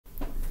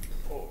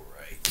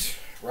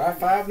Rye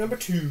 5 number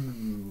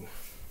 2.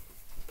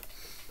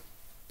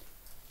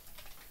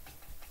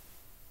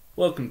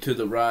 Welcome to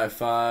the Rye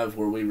 5,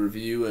 where we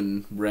review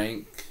and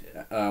rank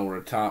our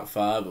top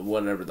 5 of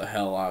whatever the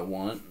hell I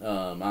want.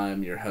 I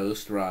am your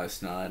host, Rye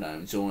Snide.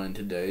 I'm joined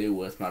today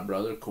with my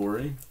brother,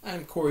 Corey.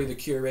 I'm Corey the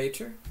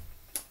Curator.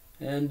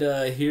 And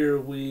here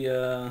we,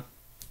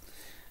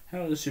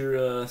 how's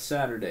your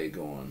Saturday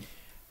going?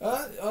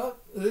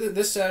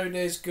 This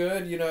Saturday's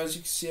good. You know, as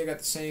you can see, I got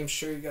the same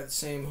shirt, you got the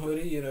same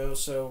hoodie. You know,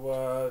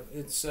 so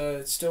it's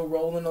still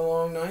rolling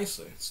along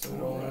nicely. It's still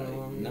rolling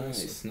along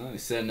nicely.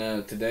 Nice.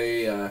 And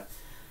today I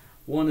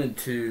wanted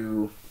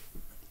to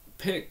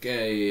pick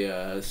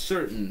a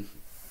certain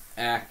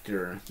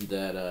actor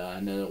that I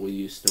know that we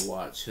used to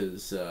watch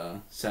his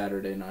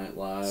Saturday Night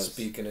Live.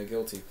 Speaking of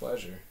guilty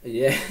pleasure,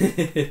 yeah,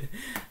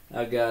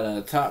 I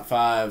got top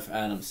 5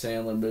 Adam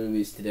Sandler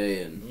movies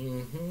today,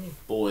 and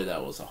boy,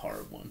 that was a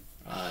hard one.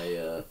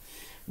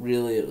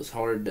 Really, it was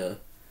hard to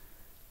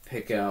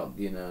pick out,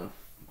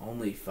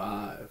 only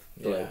 5,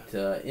 but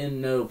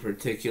in no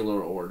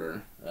particular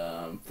order.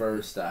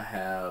 First, I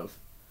have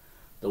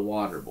The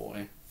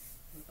Waterboy.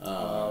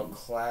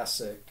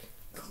 classic.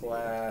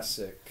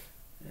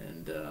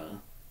 And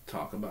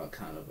talk about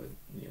kind of a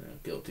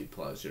guilty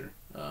pleasure.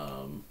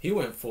 He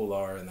went full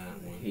R in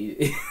that one.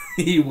 He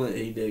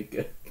did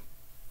go.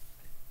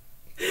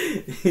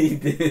 He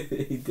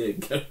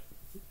did go.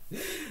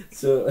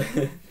 So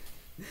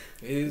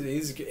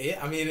he's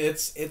I mean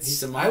it's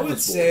I would boy.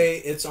 say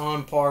it's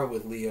on par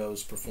with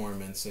Leo's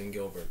performance in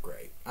Gilbert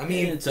Grape. I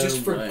mean,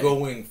 just for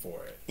going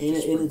for it. In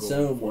its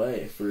own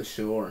way, for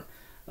sure.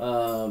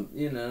 But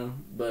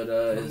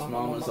his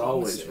mom was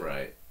always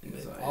right.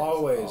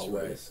 Always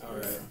right. All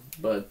right.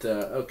 But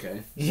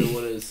okay. So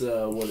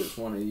what is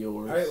one of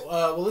yours? All right.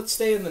 Well, let's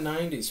stay in the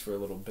 '90s for a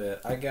little bit.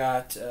 I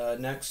got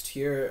next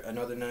here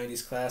another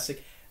 '90s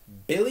classic,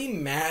 Billy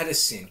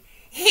Madison.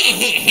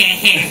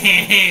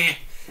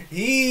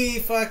 He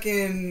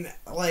fucking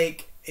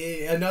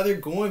another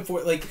going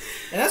for it,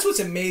 and that's what's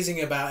amazing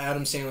about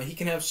Adam Sandler. He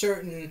can have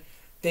certain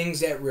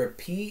things that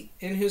repeat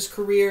in his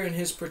career and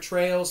his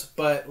portrayals,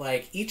 but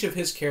each of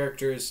his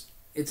characters,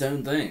 its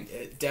own thing.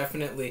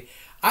 Definitely.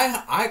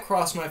 I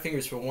cross my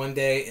fingers for one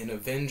day an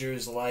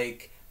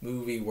Avengers-like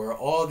movie where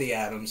all the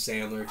Adam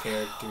Sandler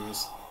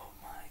characters,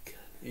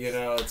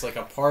 it's like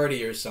a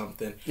party or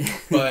something.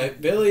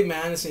 But Billy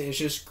Madison is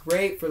just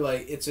great for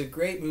it's a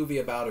great movie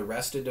about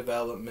Arrested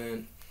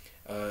Development,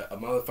 a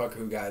motherfucker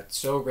who got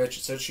so rich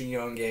at such a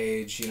young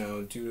age,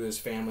 due to his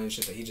family and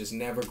shit that he just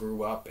never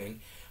grew up. And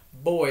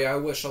boy, I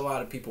wish a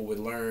lot of people would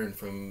learn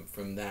from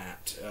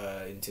that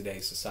in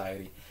today's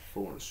society.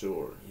 For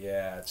sure.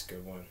 Yeah, it's a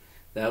good one.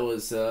 That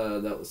was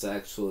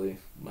actually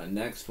my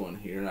next one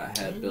here. I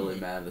had Billy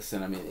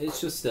Madison. I mean, it's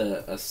just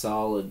a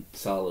solid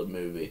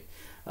movie.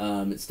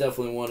 It's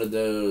definitely one of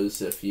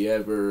those, if you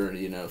ever,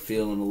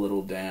 feeling a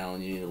little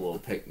down, you need a little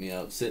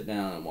pick-me-up, sit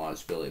down and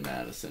watch Billy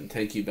Madison.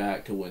 Take you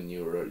back to when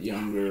you were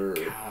younger.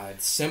 God,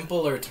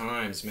 simpler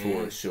times,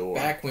 man. For sure.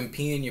 Back when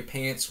peeing your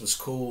pants was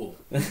cool.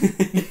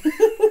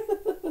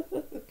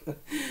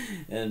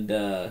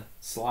 And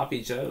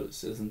Sloppy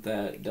Joe's,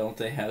 don't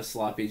they have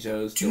Sloppy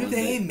Joe's? Do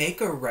they make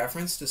a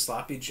reference to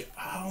Sloppy Joe?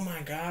 Oh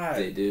my god.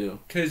 They do.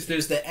 Because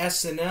there's the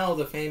SNL,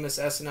 the famous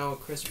SNL with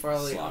Chris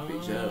Farley. Sloppy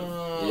Joe.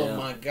 Oh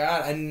my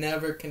god, I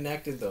never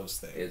connected those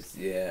things.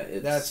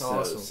 That's so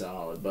awesome.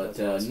 Solid. But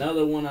awesome.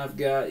 Another one I've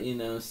got,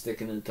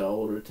 sticking into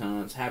older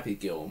times, Happy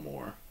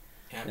Gilmore.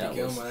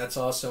 Gilmore, that's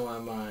also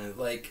on mine.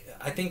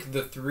 I think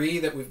the 3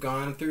 that we've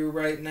gone through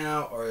right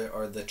now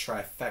are the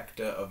trifecta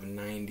of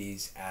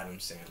 90s Adam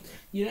Sandler.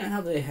 You know how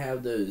they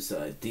have those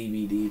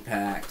DVD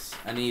packs?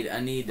 I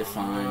need to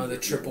find the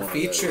triple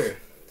feature.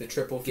 The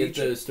triple feature. Get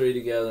those 3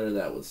 together,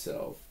 that would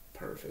sell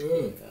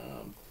perfectly.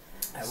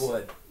 I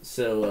would.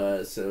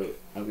 So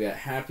I've got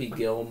Happy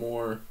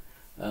Gilmore.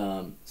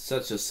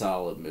 Such a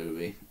solid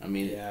movie. I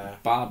mean,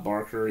 Bob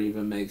Barker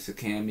even makes a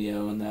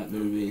cameo in that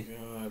movie.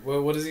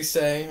 What does he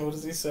say?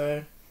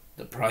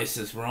 The price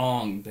is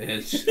wrong,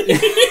 bitch.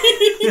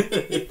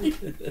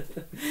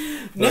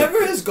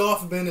 Never has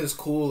golf been as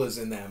cool as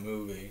in that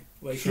movie.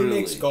 He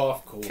makes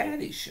golf cool.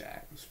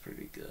 Caddyshack was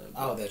pretty good.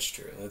 Oh, that's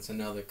true. That's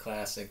another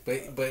classic.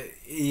 But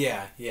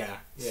yeah.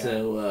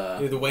 So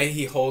the way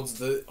he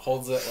holds it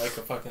like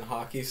a fucking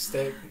hockey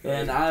stick.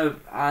 And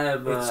I've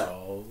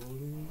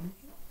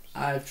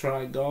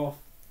tried golf.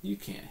 You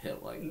can't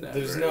hit like that.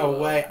 There's no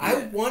way.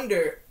 I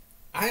wonder.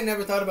 I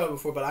never thought about it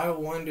before, but I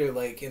wonder,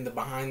 in the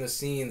behind the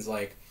scenes,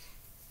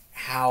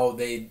 how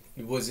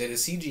was it a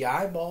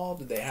CGI ball?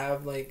 Did they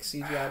have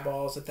CGI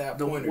balls at that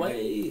point? The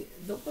way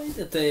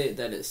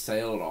that it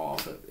sailed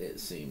off, it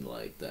seemed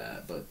like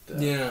that. But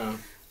yeah.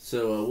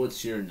 So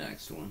what's your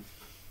next one?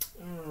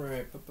 All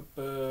right.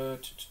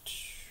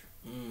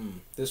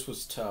 This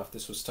was tough.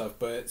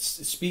 But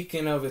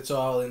speaking of, it's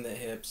all in the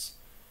hips.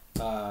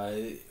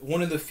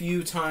 One of the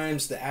few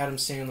times the Adam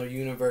Sandler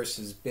universe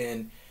has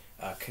been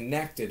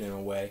connected in a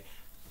way.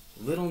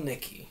 Little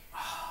Nicky.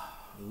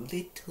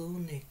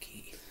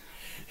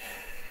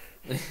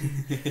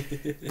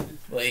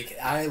 Like,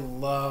 I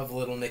love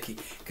Little Nicky.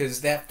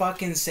 Because that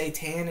fucking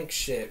satanic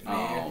shit,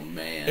 man. Oh,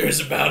 man. There's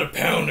about a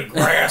pound of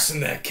grass in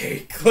that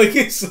cake. Like,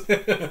 it's...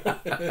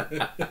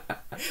 They're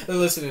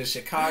listening to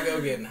Chicago,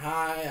 getting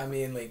high. I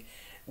mean, like,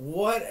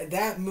 what...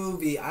 That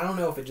movie, I don't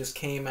know if it just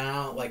came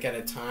out, like, at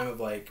a time of,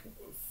 like,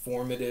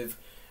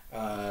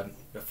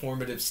 a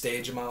formative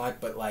stage of my life,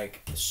 but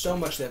like so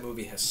much of that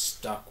movie has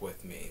stuck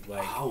with me.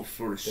 Like, oh,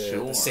 for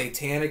sure, the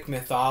satanic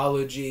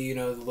mythology, you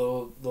know, the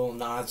little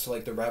nods to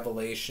like the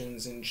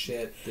Revelations and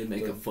shit. They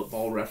make a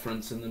football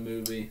reference in the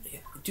movie.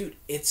 Dude,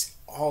 it's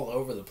all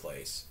over the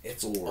place.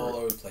 It's all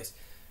over the place.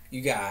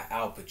 You got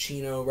Al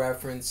Pacino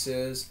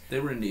references. They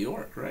were in New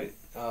York, right?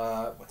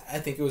 I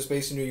think it was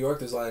based in New York.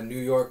 There's a lot of New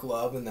York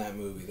love in that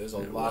movie. There's a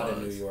lot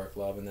of New York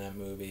love in that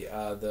movie.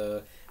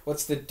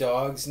 What's the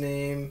dog's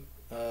name?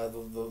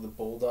 The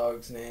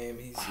bulldog's name.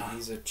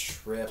 He's a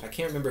trip. I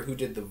can't remember who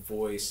did the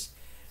voice,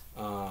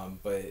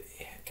 but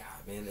yeah,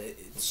 God, man,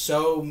 it's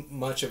so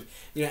much of,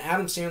 you know,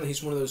 Adam Sandler.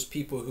 He's one of those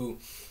people who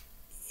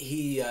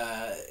he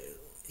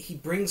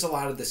brings a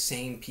lot of the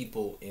same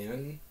people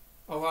in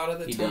a lot of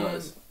the time. He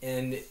does,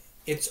 and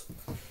it's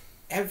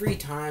every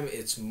time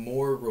it's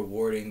more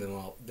rewarding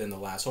than the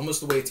last.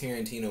 Almost the way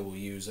Tarantino will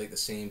use like the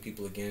same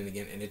people again and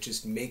again, and it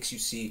just makes you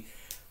see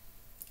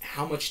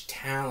how much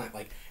talent,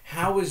 like,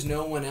 how is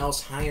no one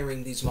else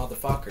hiring these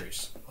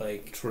motherfuckers?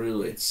 Like,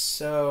 truly, it's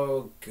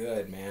so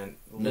good, man.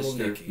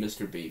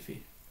 Mr.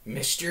 Beefy.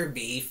 Mr.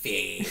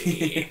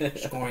 Beefy.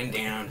 Just going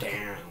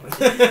downtown.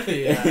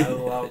 Yeah, I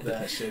love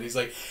that shit. She's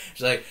like,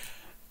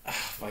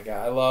 oh my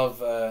God, I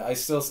love, I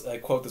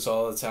quote this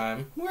all the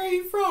time. Where are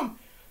you from?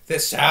 The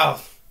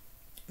South.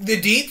 The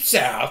Deep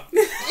South.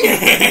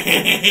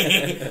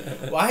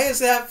 Why is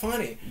that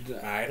funny?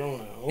 I don't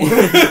know.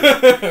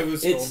 I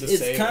was told to say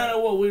it's kind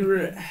of what we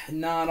were,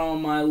 not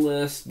on my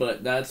list,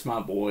 but That's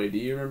My Boy. Do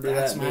you remember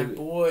That's that My movie?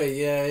 Boy,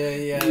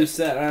 yeah. You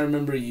said, I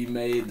remember you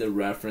made the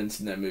reference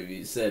in that movie.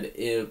 You said,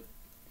 if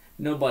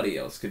nobody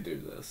else could do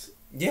this.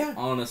 Yeah.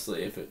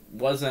 Honestly, if it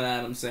wasn't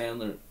Adam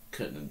Sandler,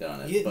 couldn't have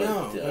done it. Yeah, but,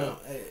 no.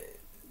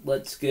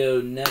 Let's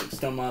go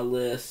next on my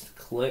list.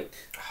 Click.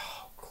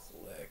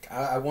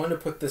 I wanted to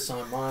put this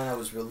on mine. I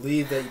was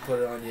relieved that you put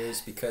it on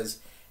yours because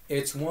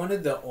it's one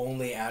of the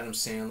only Adam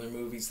Sandler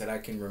movies that I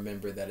can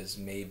remember that has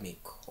made me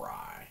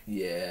cry.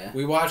 Yeah.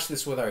 We watched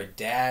this with our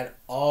dad,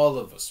 all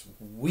of us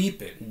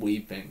weeping.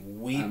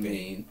 I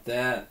mean,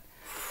 that's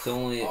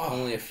only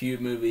a few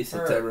movies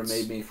that's ever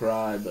made me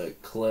cry, but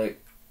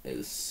Click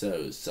is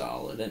so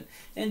solid.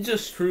 And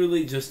just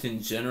truly, just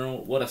in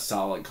general, what a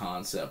solid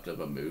concept of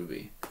a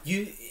movie.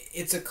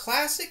 It's a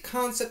classic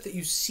concept that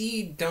you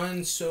see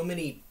done so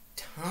many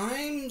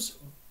times,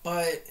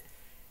 but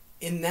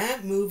in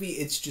that movie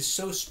it's just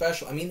so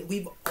special. I mean,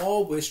 we've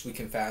all wished we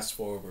can fast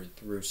forward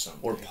through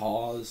something. Or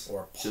pause.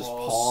 Just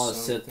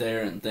pause, sit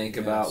there and think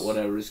about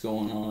whatever's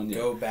going on.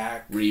 Go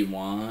back.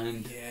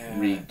 Rewind.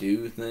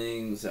 Redo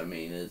things. I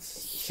mean, it's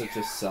such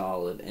a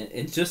solid...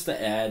 And just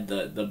to add,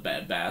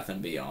 the Bath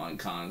and Beyond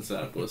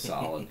concept was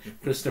solid.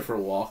 Christopher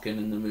Walken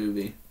in the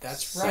movie.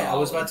 That's solid. right. I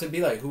was about to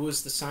be like, who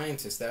was the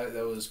scientist? That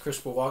was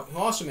Christopher Walken, who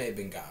also may have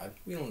been God.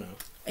 We don't know.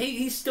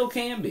 He still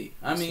can be.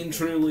 I mean,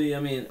 truly,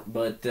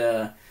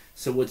 but...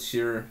 So what's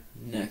your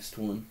next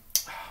one?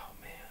 Oh,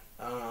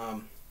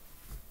 man.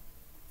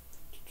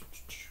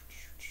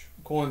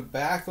 Going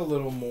back a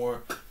little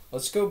more,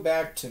 let's go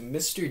back to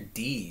Mr.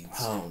 Deeds.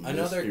 Oh,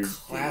 Another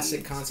Mr. classic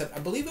Deeds. concept. I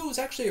believe it was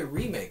actually a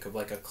remake of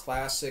like a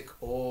classic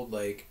old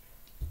like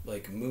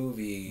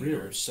movie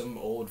or some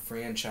old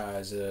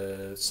franchise.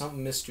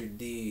 Something Mr.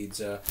 Deeds.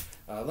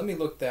 Let me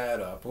look that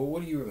up. Well,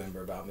 what do you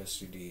remember about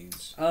Mr.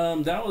 Deeds?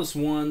 That was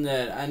one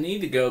that I need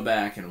to go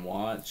back and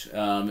watch.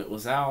 It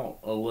was out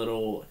a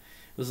little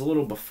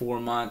before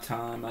my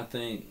time, I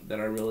think, that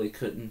I really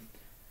couldn't,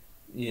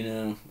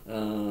 Yeah,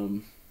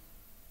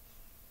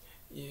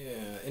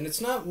 and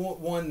it's not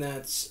one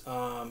that's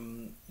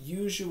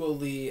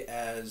usually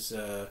as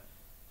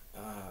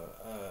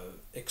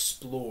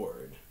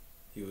explored.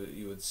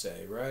 You would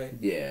say, right?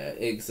 Yeah,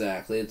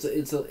 exactly.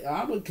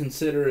 I would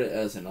consider it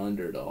as an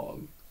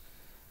underdog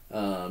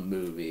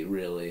movie,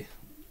 really.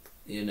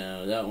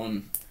 That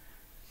one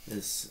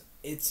is...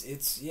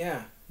 It's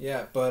yeah.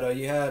 But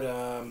you had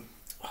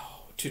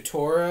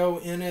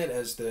Totoro in it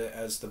as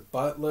the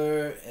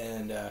butler,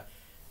 and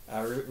I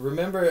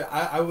remember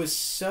I was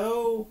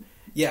so...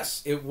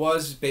 Yes, it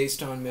was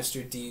based on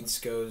Mr. Deeds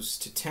Goes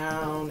to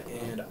Town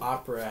and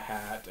Opera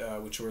Hat,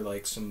 which were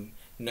like some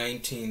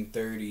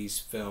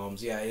 1930s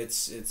films. Yeah,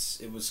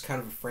 it was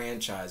kind of a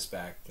franchise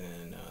back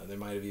then. There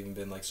might have even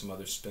been like some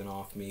other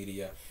spin-off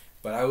media.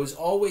 But I was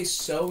always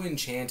so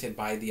enchanted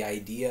by the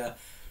idea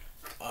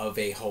of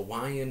a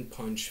Hawaiian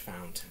punch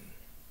fountain.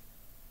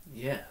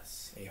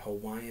 Yes. A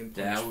Hawaiian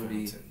punch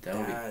fountain.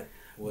 That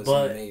was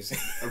amazing.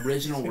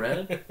 Original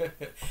Red?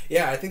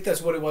 Yeah, I think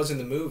that's what it was in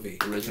the movie.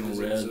 Original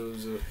Red.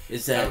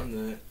 Is that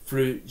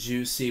fruit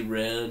juicy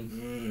red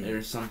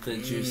or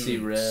something juicy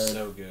red?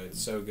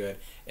 So good.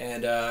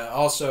 And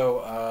also,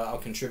 I'll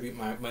contribute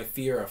my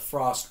fear of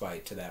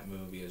frostbite to that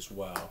movie as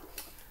well.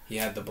 He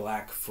had the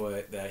black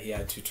foot that he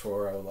had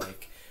Totoro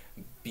like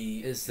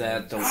beat. Is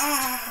that the?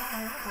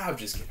 I'm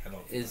just kidding. I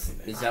don't.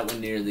 Is that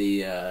one near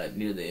the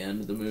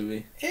end of the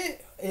movie?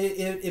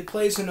 It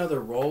plays another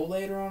role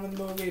later on in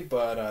the movie,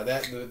 but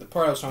the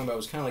part I was talking about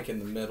was kind of like in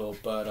the middle.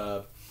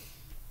 But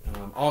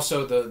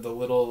also the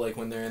little like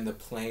when they're in the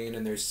plane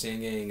and they're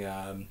singing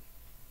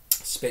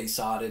Space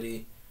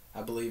Oddity,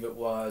 I believe it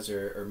was,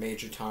 or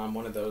Major Tom,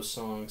 one of those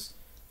songs.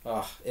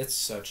 Oh, it's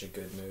such a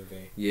good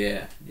movie.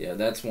 Yeah,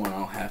 that's one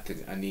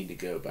I need to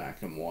go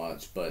back and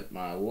watch. But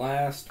my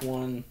last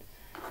one,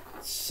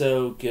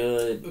 so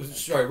good.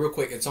 Sorry, real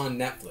quick, it's on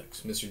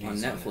Netflix, Mr. D's on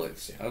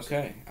Netflix. Yeah,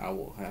 okay, I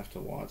will have to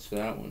watch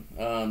that one.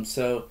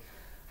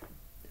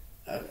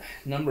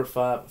 Number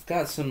 5, I've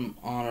got some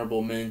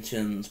honorable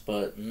mentions,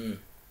 but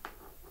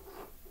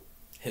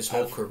his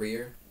whole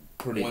career,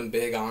 one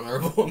big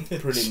honorable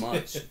mention. Pretty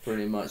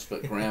much.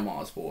 But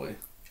Grandma's Boy.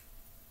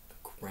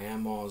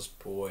 Grandma's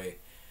Boy.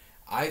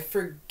 I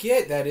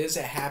forget that is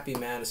a Happy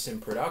Madison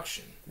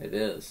production. It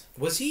is.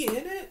 Was he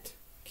in it?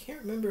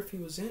 Can't remember if he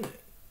was in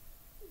it.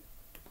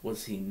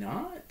 Was he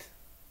not?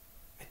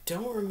 I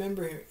don't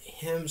remember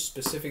him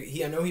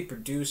specifically. I know he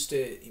produced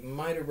it. He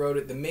might have wrote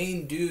it. The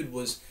main dude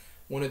was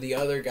one of the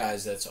other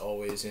guys that's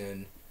always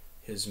in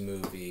his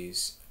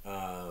movies.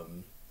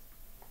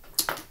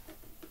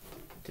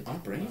 Did my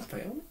brain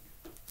fail?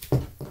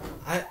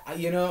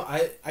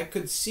 I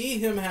could see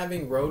him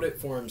having wrote it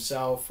for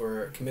himself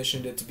or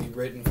commissioned it to be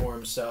written for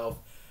himself,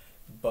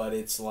 but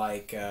it's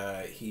like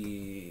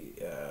he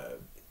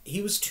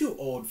was too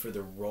old for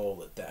the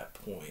role at that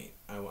point.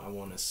 I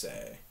want to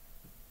say.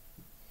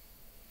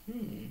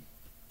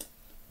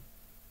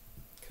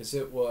 Because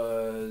it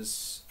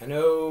was, I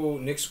know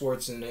Nick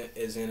Swartz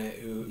is in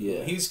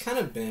it. He's kind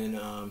of been.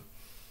 Nick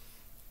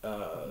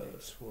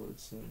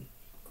Swartz and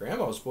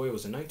Grandma's Boy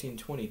was a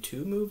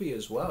 1922 movie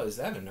as well. Is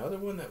that another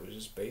one that was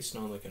just based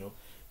on like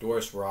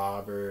Doris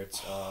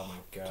Roberts? Oh my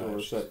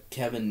gosh.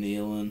 Kevin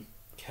Nealon.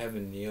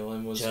 Kevin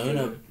Nealon was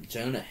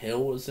Jonah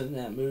Hill was in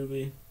that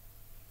movie.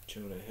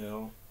 Jonah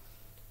Hill.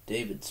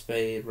 David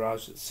Spade,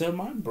 Roger. So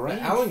my brain.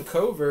 Alan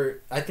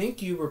Covert. I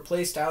think you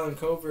replaced Alan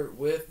Covert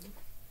with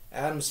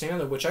Adam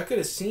Sandler, which I could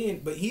have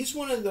seen, but he's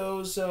one of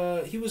those.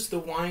 He was the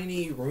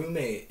whiny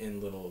roommate in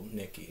Little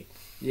Nicky.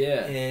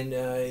 Yeah,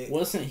 and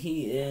wasn't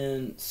he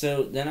in?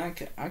 So then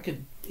I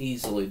could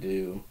easily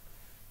do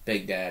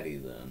Big Daddy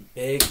then.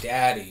 Big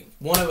Daddy.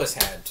 One of us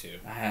had to.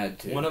 I had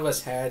to. One of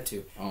us had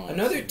to. Honestly.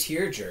 Another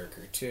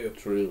tearjerker too.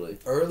 Truly.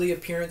 Early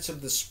appearance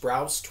of the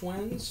Sprouse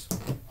twins.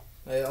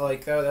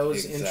 Like that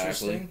was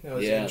interesting. That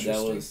was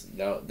interesting.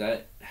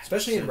 That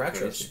especially in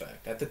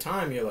retrospect. At the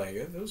time, you're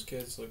like, those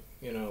kids look,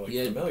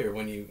 familiar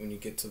when you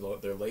get to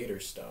their later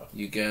stuff.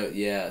 You go,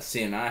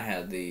 See, and I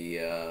had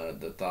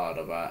the thought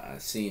of I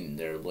seen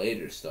their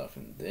later stuff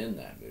in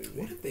that movie.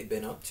 What have they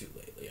been up to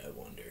lately? I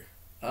wonder.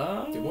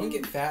 Did one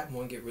get fat and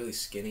one get really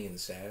skinny and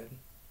sad?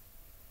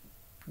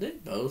 They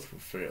both are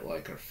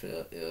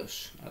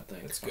fit-ish, I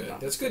think. That's good.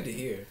 That's good to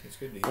hear. It's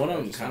good to hear. One of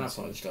them kind of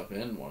punched up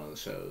in one of the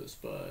shows,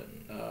 but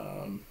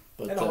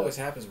that always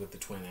happens with the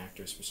twin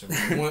actors for some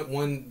reason.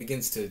 one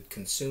begins to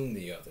consume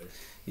the other.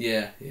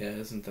 Yeah.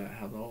 Isn't that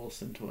how the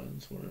Olsen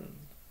twins were?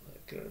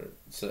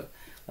 So,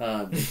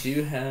 did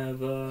you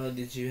have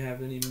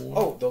any more?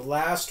 Oh, the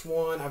last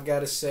one I've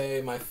got to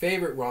say, my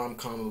favorite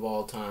rom-com of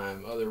all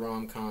time. Other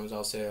rom-coms,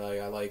 I'll say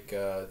I like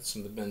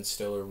some of the Ben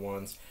Stiller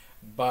ones,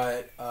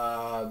 but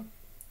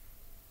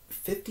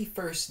 50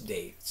 First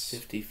Dates.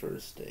 50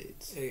 First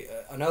Dates.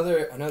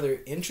 Another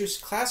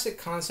classic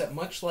concept,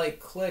 much like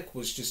Click,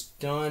 was just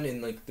done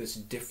in like this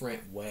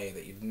different way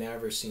that you've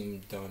never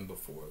seen done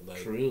before.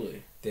 Like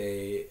truly,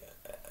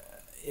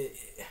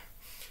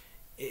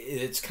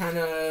 it's kind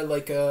of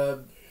like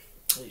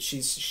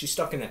she's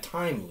stuck in a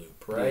time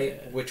loop,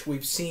 right? Yeah. Which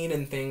we've seen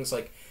in things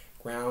like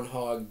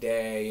Groundhog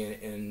Day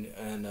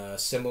and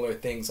similar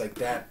things like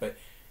that, but.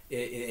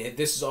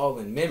 This is all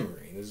in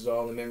memory.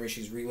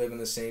 She's reliving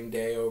the same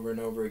day over and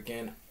over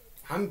again.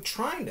 I'm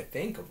trying to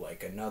think of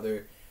like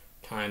another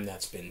time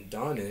that's been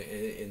done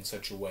in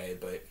such a way,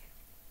 but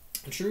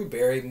Drew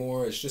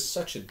Barrymore is just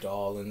such a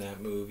doll in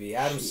that movie.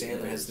 Adam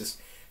Sandler has this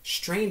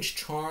strange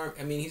charm.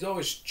 I mean, he's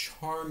always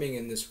charming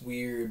in this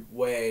weird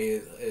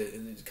way,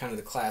 kind of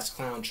the class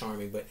clown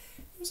charming, but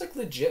he was like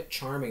legit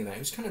charming in that. He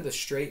was kind of the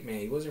straight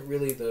man. He wasn't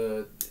really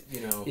the.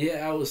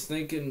 Yeah, I was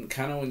thinking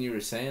kind of when you were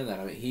saying that.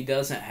 I mean, he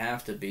doesn't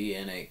have to be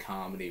in a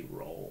comedy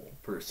role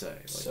per se.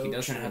 Like, he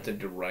doesn't have to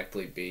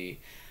directly be.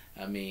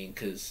 I mean,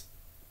 because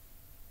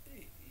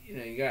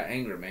you got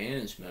Anger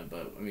Management,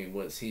 but I mean,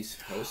 was he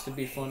supposed to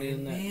be funny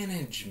in that?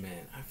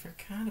 Management, I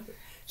forgot about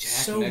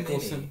Jack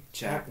Nicholson.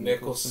 Jack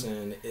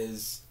Nicholson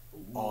is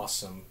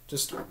awesome,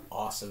 just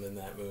awesome in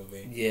that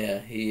movie. Yeah,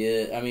 he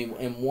is. I mean,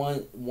 and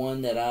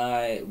one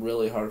that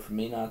really hard for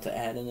me not to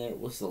add in there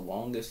was The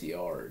Longest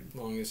Yard.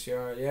 Longest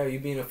Yard, yeah. You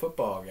being a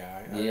football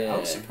guy, I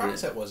was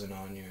surprised that wasn't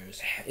on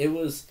yours. It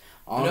was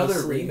honestly,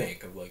 another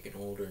remake of like an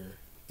older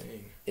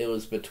thing. It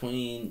was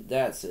between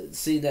that.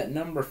 See that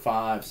number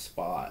 5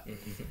 spot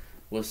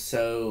was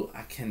so...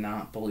 I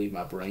cannot believe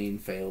my brain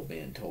failed me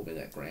and told me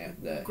that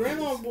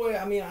Grandma Boy,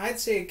 I mean, I'd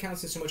say it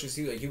counts in so much as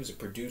he was a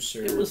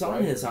producer. It was on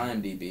writer. his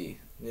IMDb.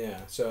 Yeah,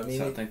 so I mean...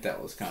 So I think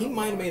that was kind of... He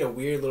might have made a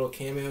weird little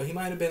cameo. He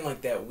might have been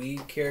like that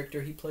weed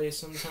character he plays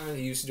sometimes.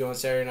 He used to do on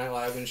Saturday Night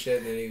Live and shit,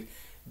 and then he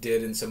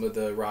did in some of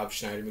the Rob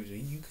Schneider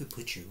movies. You could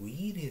put your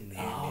weed in there,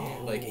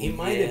 man. Like, he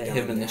might have done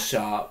him in that. the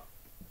shop.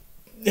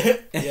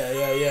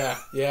 Yeah.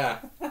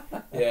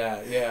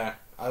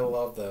 I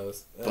love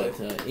those. But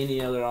any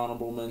other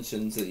honorable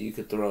mentions that you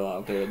could throw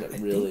out there that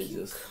really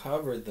just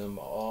covered them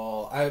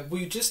all?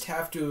 We just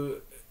have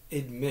to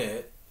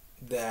admit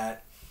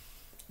that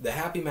the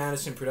Happy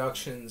Madison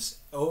productions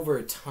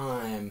over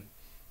time,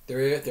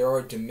 there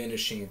are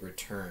diminishing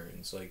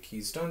returns. Like,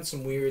 he's done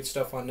some weird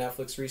stuff on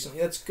Netflix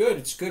recently. That's good.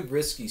 It's good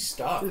risky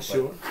stuff.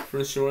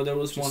 For sure. There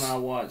was one I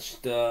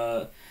watched.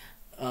 What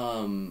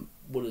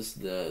is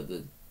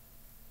the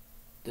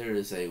there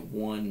is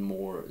one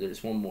more.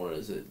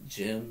 Is it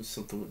Gems?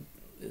 Something.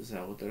 Is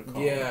that what they're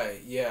called?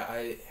 Yeah.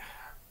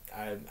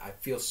 I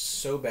feel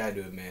so bad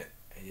to admit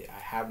I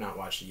have not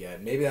watched it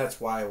yet. Maybe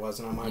that's why it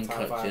wasn't on my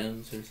top 5.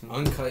 Gems or something?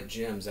 Uncut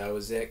Gems. That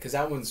was it. Because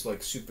that one's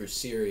like super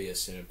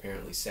serious and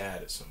apparently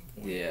sad at some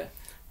point. Yeah.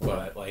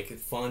 But like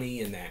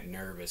funny and that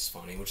nervous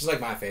funny, which is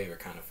like my favorite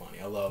kind of funny.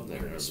 I love the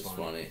nervous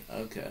funny.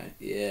 Okay.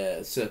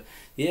 Yeah.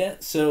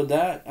 So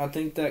that, I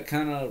think that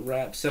kind of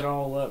wraps it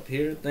all up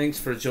here. Thanks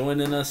for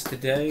joining us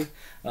today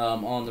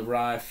on the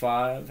Rye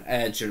 5.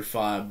 Add your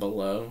 5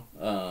 below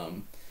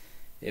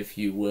if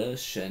you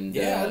wish. And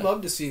I'd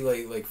love to see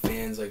like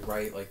fans like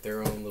write like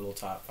their own little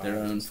top 5. Their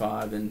own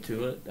 5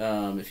 into it.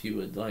 If you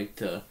would like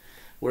to,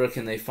 where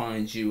can they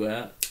find you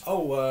at?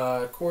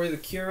 Corey the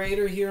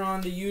Curator here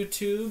on the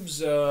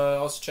YouTubes.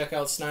 Also check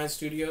out Snide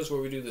Studios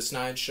where we do the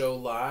Snide Show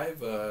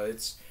live.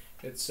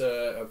 It's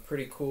a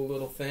pretty cool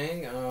little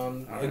thing.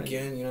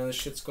 Again, this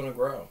shit's gonna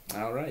grow.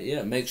 All right,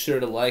 yeah. Make sure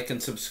to like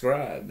and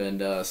subscribe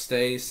and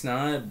stay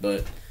snide,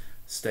 but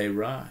stay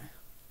rye.